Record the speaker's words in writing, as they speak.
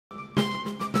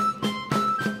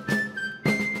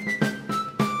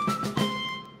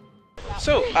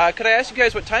So, could I ask you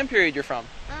guys what time period you're from?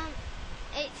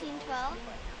 1812.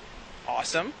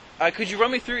 Awesome. Could you run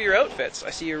me through your outfits?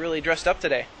 I see you're really dressed up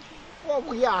today.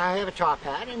 Well, yeah, I have a top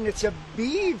hat, and it's a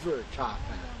beaver top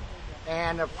hat.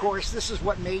 And of course, this is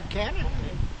what made Canada.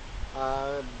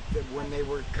 When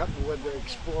the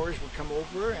explorers would come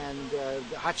over, and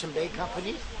the Hudson Bay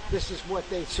Company, this is what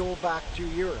they sold back to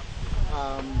Europe,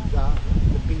 the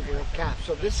beaver cap.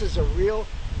 So this is a real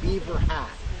beaver hat.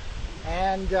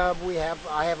 And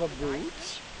I have a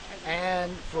boots,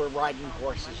 and for riding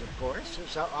horses, of course.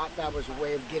 So that was a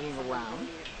way of getting around.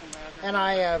 And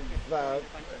I have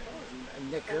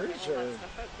knickers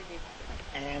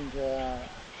and a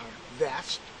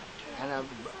vest and a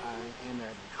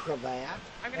cravat.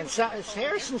 And so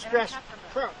Harrison's dressed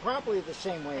probably the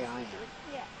same way I am.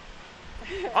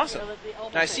 Awesome.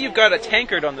 Now I see you've got a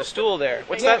tankard on the stool there.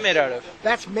 What's that made out of?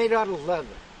 That's made out of leather.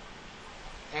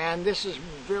 And this is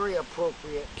very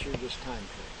appropriate to this time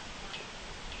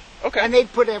period. Okay. And they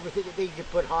put everything, they could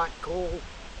put hot, cold,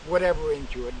 whatever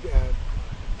into it.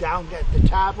 Down at the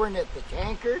tavern, at the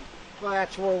tankard, well,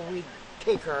 that's where we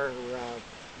take our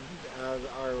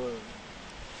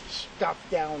stuff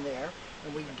down there,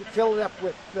 and we fill it up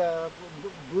with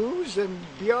booze and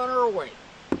be on our way.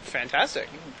 Fantastic.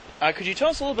 Could you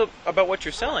tell us a little bit about what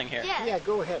you're selling here? Yeah,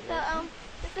 go ahead. So,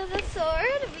 this is a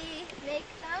sword. We make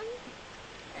them,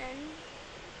 and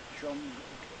show them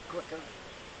quicker.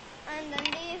 And then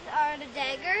these are the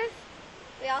daggers.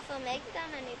 We also make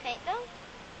them and we paint them.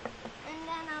 And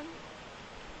then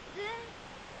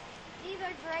these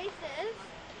are braces.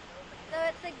 So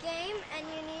it's a game, and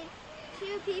you need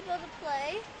 2 people to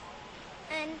play,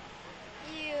 and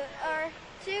you are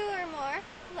 2 or more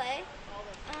to play.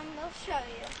 We'll show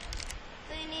you.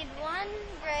 So you need 1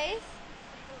 brace.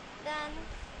 Then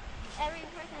every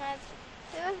person has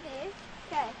 2 of these.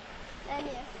 Okay. Then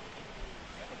you.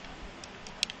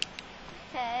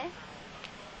 Okay.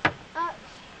 Oh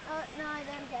no, I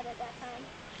didn't get it that time.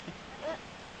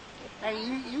 And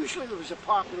usually it was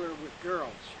popular with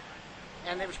girls.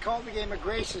 And it was called the game of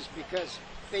graces because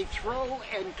they throw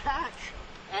and catch,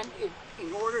 and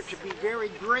in order to be very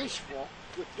graceful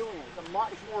with doing it, they're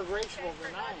much more graceful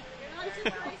than I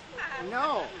am.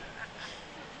 No.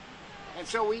 And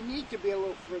so we need to be a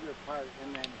little further apart,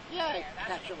 and then,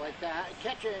 catch it like that,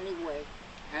 catch it anyway,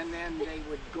 and then they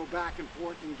would go back and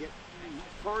forth and get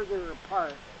further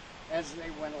apart as they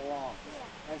went along.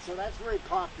 And so that's very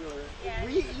popular,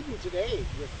 even today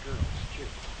with girls too.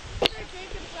 These are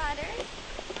Jacob's ladders.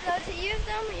 So to use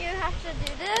them, you have to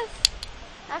do this,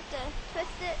 have to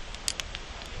twist it,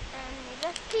 and you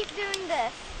just keep doing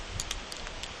this.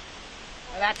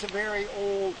 And that's a very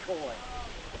old toy.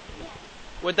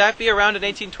 Would that be around in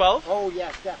 1812? Oh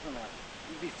yes, definitely.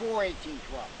 Before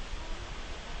 1812.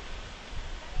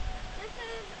 This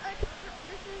is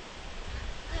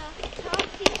the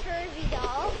topsy-turvy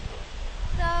doll.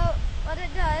 So what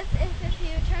it does is if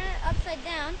you turn it upside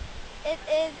down, it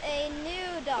is a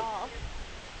new doll.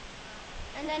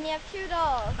 And then you have 2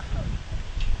 dolls.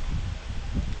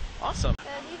 Awesome.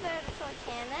 So these are the toy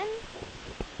cannons.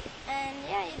 And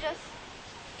you just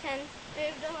can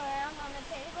move them around on the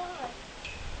table.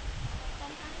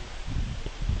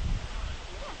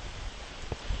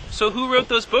 So who wrote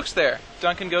those books there?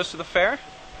 Duncan Goes to the Fair?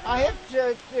 I have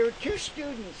there are 2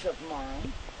 students of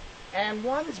mine, and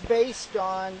one's based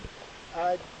on,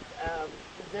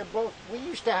 they're both, we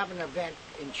used to have an event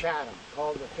in Chatham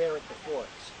called the Faire at the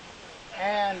Forks.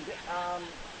 And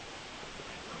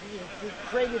we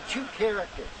created 2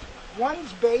 characters.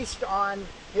 One's based on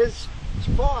his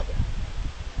father,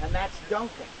 and that's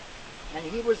Duncan, and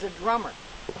he was a drummer.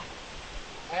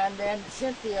 And then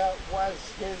Cynthia was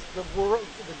the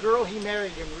girl he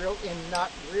married in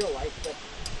not real life, but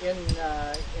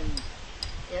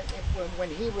when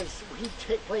he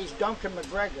plays Duncan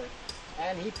McGregor,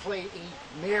 and he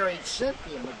married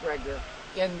Cynthia McGregor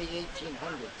in the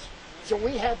 1800s. So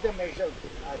we had them as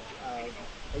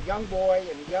a young boy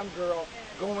and a young girl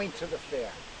going to the fair.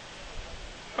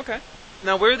 Okay.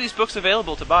 Now, where are these books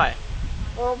available to buy?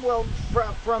 Oh, well,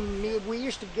 from me, we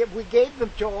gave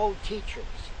them to all teachers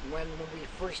when we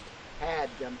first had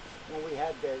them, when we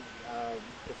had the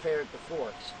Fair at the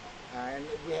Forks. And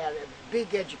we had a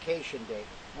big education day,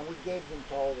 and we gave them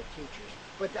to all the teachers.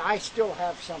 But I still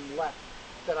have some left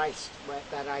that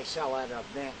I sell at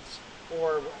events,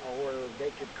 or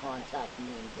they could contact me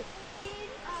and get them. These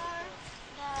are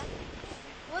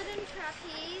the wooden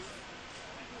trapeze,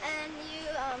 and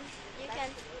you can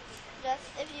just,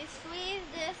 if you squeeze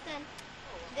this, then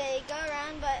they go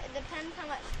around, but it depends how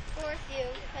much force you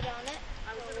put on it.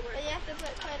 But you have to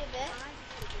put quite a bit,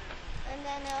 and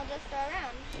then it'll just go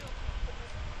around.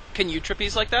 Can you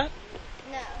trapeze like that?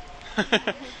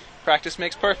 No. Practice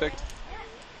makes perfect.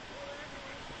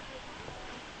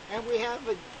 And we have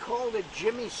it called a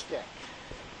jimmy stick.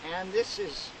 And this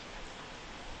is,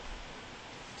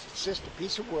 it's just a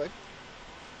piece of wood,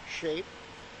 shape,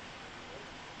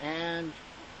 and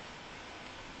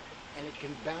it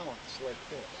can balance like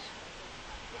this.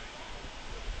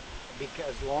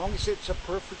 Because as long as it's a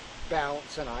perfect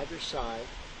balance on either side,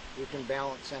 you can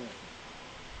balance anything.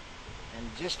 And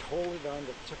just hold it on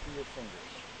the tip of your fingers.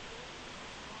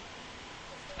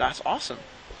 That's awesome.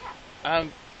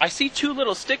 I see two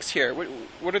little sticks here.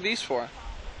 What are these for?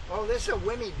 Oh, this is a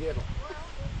wimmy diddle.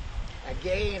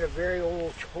 Again, a very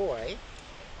old toy.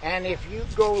 And if you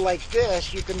go like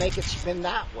this, you can make it spin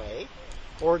that way,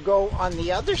 or go on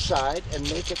the other side and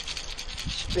make it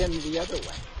spin the other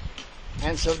way.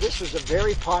 And so this was a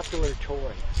very popular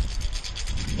toy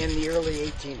in the early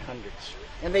 1800s.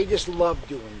 And they just loved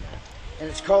doing that. And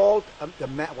it's called,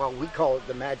 well, we call it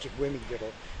the magic wimmy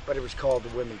diddle, but it was called the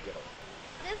wimmy diddle.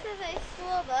 This is a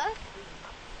school book.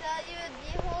 So you would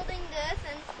be holding this,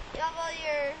 and you have all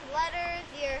your letters,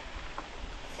 your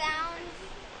sounds,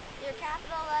 your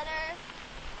capital letters,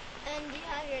 and you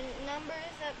have your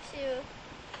numbers up to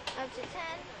 10.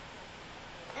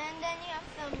 And then you have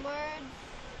some words.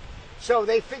 So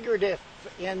they figured if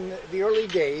in the early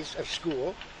days of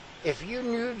school, if you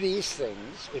knew these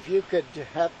things, if you could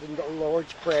have the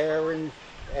Lord's Prayer and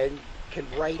could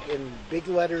write in big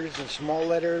letters and small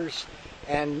letters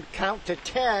and count to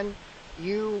 10,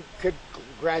 you could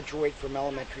graduate from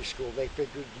elementary school. They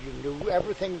figured you knew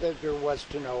everything that there was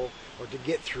to know or to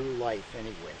get through life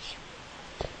anyways.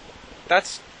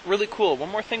 That's really cool. One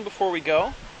more thing before we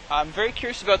go. I'm very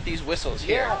curious about these whistles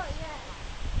here. Yeah.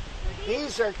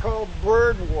 These are called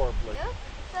bird warblers.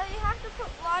 So you have to put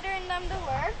water in them to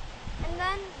work. And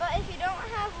then, but if you don't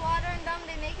have water in them,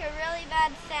 they make a really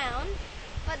bad sound.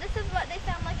 But this is what they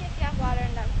sound like if you have water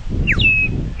in them.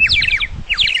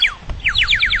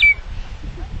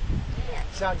 Yeah.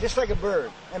 Sound just like a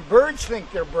bird. And birds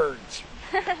think they're birds.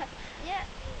 Yeah.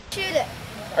 Shoot it.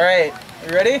 All right,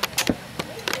 you ready?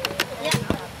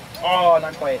 Yeah. Oh,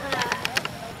 not quite.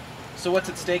 So what's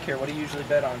at stake here? What do you usually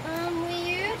bet on? We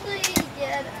usually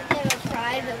get a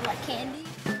prize of like candy.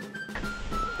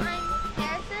 I'm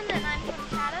Harrison and I'm from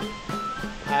Chatham.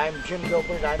 I'm Jim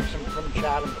Gilbert. I'm from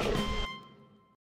Chatham too.